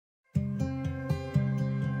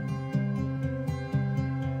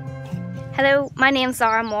Hello, my name's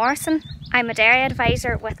Zara Morrison. I'm a dairy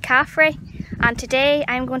advisor with CAFRE, and today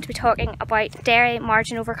I'm going to be talking about dairy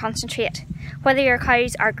margin over concentrate. Whether your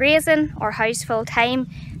cows are grazing or housed full time,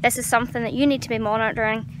 this is something that you need to be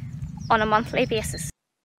monitoring on a monthly basis.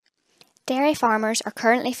 Dairy farmers are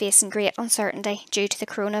currently facing great uncertainty due to the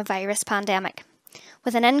coronavirus pandemic.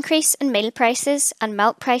 With an increase in meal prices and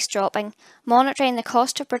milk price dropping, monitoring the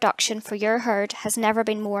cost of production for your herd has never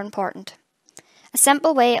been more important. A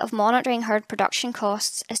simple way of monitoring herd production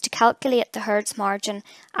costs is to calculate the herd's margin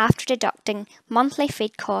after deducting monthly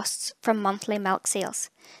feed costs from monthly milk sales.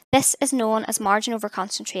 This is known as margin over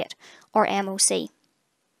concentrate, or MOC.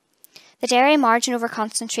 The Dairy Margin over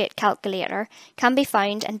Concentrate calculator can be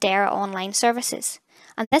found in Dairy online services,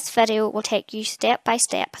 and this video will take you step by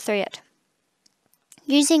step through it.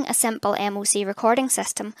 Using a simple MOC recording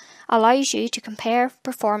system allows you to compare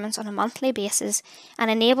performance on a monthly basis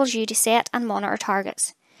and enables you to set and monitor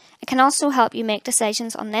targets. It can also help you make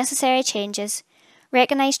decisions on necessary changes,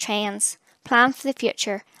 recognise trends, plan for the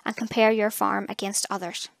future, and compare your farm against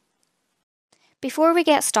others. Before we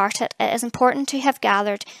get started, it is important to have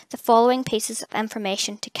gathered the following pieces of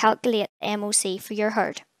information to calculate the MOC for your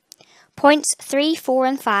herd. Points 3, 4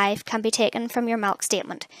 and 5 can be taken from your milk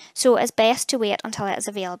statement, so it is best to wait until it is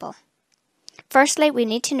available. Firstly, we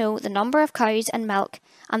need to know the number of cows in milk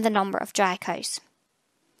and the number of dry cows.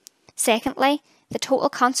 Secondly, the total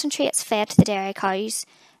concentrates fed to the dairy cows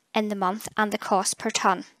in the month and the cost per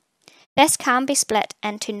tonne. This can be split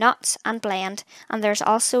into nuts and blend, and there is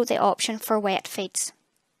also the option for wet feeds.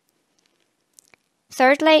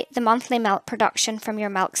 Thirdly, the monthly milk production from your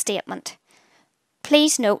milk statement.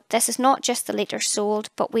 Please note this is not just the litres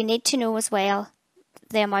sold, but we need to know as well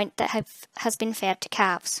the amount that has been fed to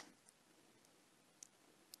calves.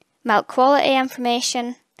 Milk quality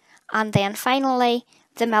information, and then finally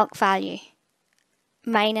the milk value,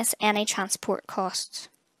 minus any transport costs.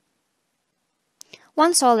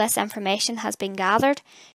 Once all this information has been gathered,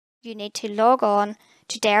 you need to log on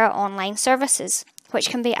to Dairy online services, which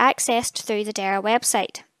can be accessed through the Dairy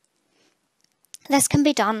website. This can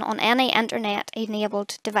be done on any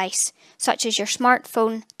internet-enabled device, such as your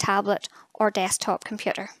smartphone, tablet, or desktop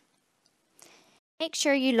computer. Make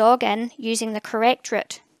sure you log in using the correct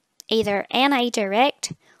route, either NI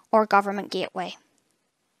Direct or Government Gateway.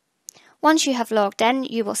 Once you have logged in,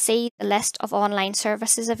 you will see the list of online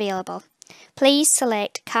services available. Please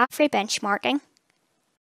select CAFRE benchmarking,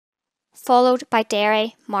 followed by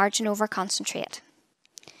Dairy Margin over Concentrate.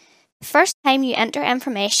 The first time you enter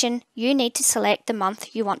information, you need to select the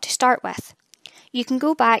month you want to start with. You can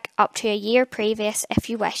go back up to a year previous if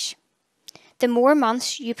you wish. The more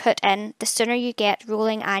months you put in, the sooner you get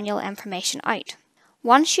rolling annual information out.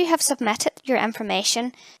 Once you have submitted your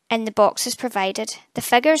information in the boxes provided, the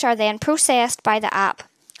figures are then processed by the app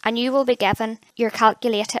and you will be given your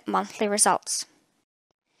calculated monthly results.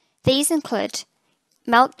 These include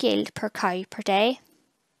milk yield per cow per day,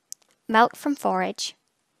 milk from forage,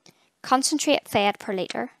 concentrate fed per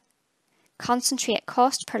litre, concentrate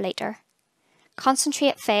cost per litre,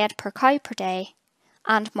 concentrate fed per cow per day,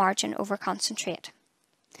 and margin over concentrate.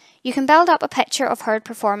 You can build up a picture of herd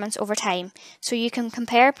performance over time, so you can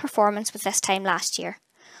compare performance with this time last year.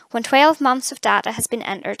 When 12 months of data has been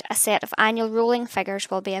entered, a set of annual rolling figures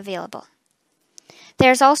will be available.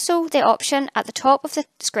 There is also the option at the top of the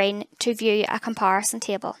screen to view a comparison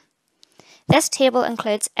table. This table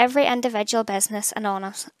includes every individual business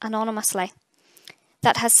anonymously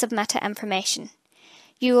that has submitted information.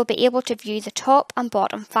 You will be able to view the top and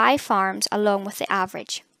bottom 5 farms along with the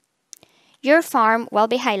average. Your farm will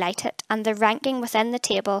be highlighted and the ranking within the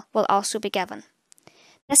table will also be given.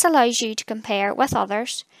 This allows you to compare with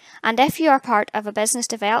others, and if you are part of a business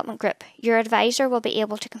development group, your advisor will be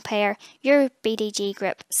able to compare your BDG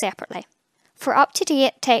group separately. For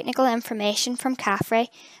up-to-date technical information from CAFRE,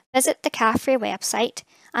 visit the CAFRE website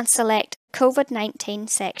and select the COVID-19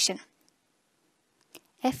 section.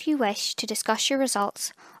 If you wish to discuss your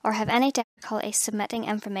results or have any difficulty submitting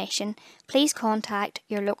information, please contact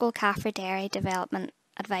your local CAFRE Dairy Development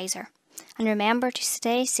Advisor. And remember to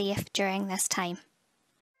stay safe during this time.